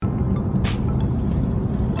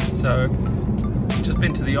So, just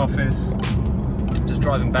been to the office, just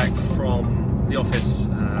driving back from the office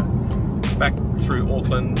back through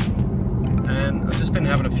Auckland, and I've just been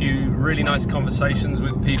having a few really nice conversations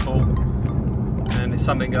with people, and it's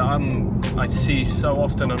something that I see so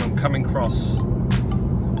often, and I'm coming across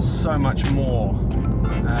so much more.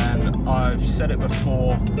 And I've said it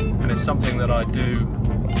before, and it's something that I do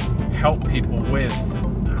help people with,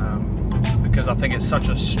 because I think it's such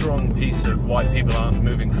a strong piece of why people aren't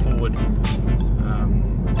moving forward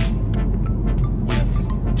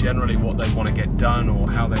with generally what they want to get done, or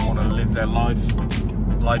how they want to live their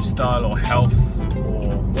lifestyle or health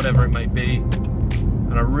or whatever it may be.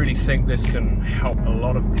 And I really think this can help a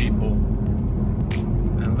lot of people,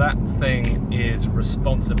 and that thing is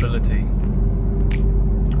responsibility.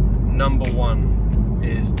 Number one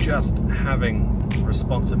is just having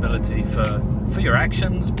responsibility for your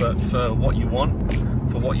actions, but for what you want,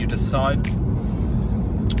 for what you decide.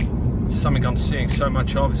 Something I'm seeing so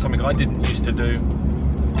much of. It's something I didn't used to do,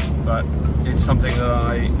 but it's something that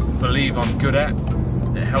I believe I'm good at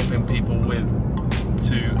helping people with,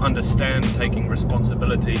 to understand taking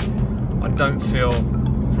responsibility. I don't feel,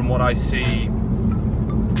 from what I see,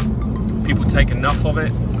 people take enough of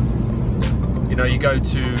it. You know, you go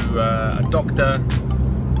to a doctor,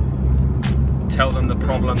 tell them the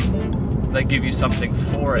problem, they give you something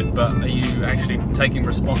for it, but are you actually taking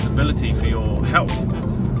responsibility for your health?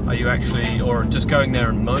 Are you actually, or just going there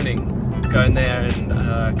and moaning, going there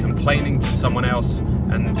and complaining to someone else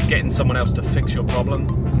and getting someone else to fix your problem?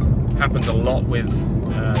 Happens a lot with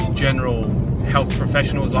general health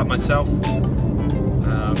professionals like myself.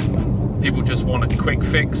 People just want a quick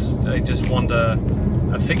fix. They just want a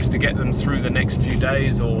fix to get them through the next few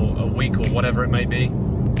days or a week or whatever it may be,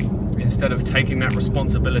 instead of taking that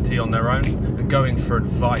responsibility on their own and going for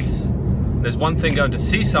advice. There's one thing going to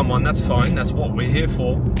see someone, that's fine, that's what we're here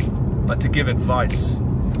for, but to give advice.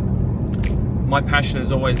 My passion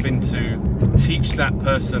has always been to teach that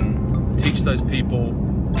person, teach those people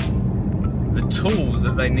the tools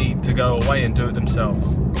that they need to go away and do it themselves.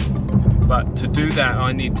 But to do that,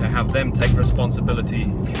 I need to have them take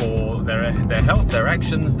responsibility for their health, their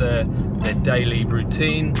actions, their daily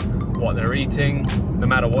routine, what they're eating, no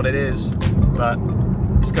matter what it is. But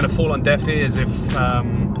it's going to fall on deaf ears if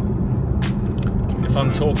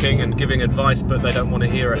I'm talking and giving advice, but they don't want to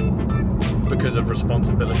hear it because of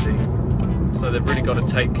responsibility. So they've really got to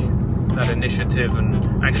take that initiative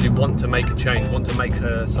and actually want to make a change, want to make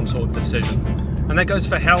some sort of decision. And that goes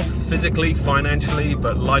for health, physically, financially,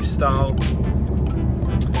 but lifestyle,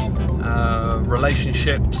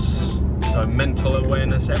 relationships, so mental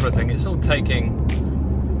awareness, everything. It's all taking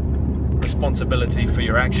responsibility for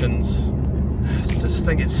your actions. I just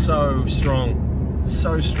think it's so strong,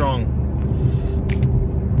 so strong.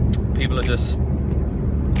 People are just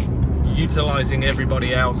utilizing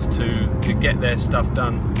everybody else to get their stuff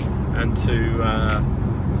done and to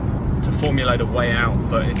formulate a way out,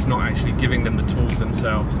 but it's not actually giving them the tools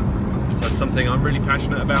themselves. So it's something I'm really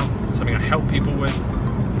passionate about. It's something I help people with.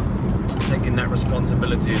 Taking that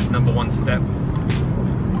responsibility is number one step,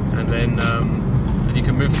 and then you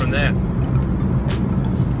can move from there.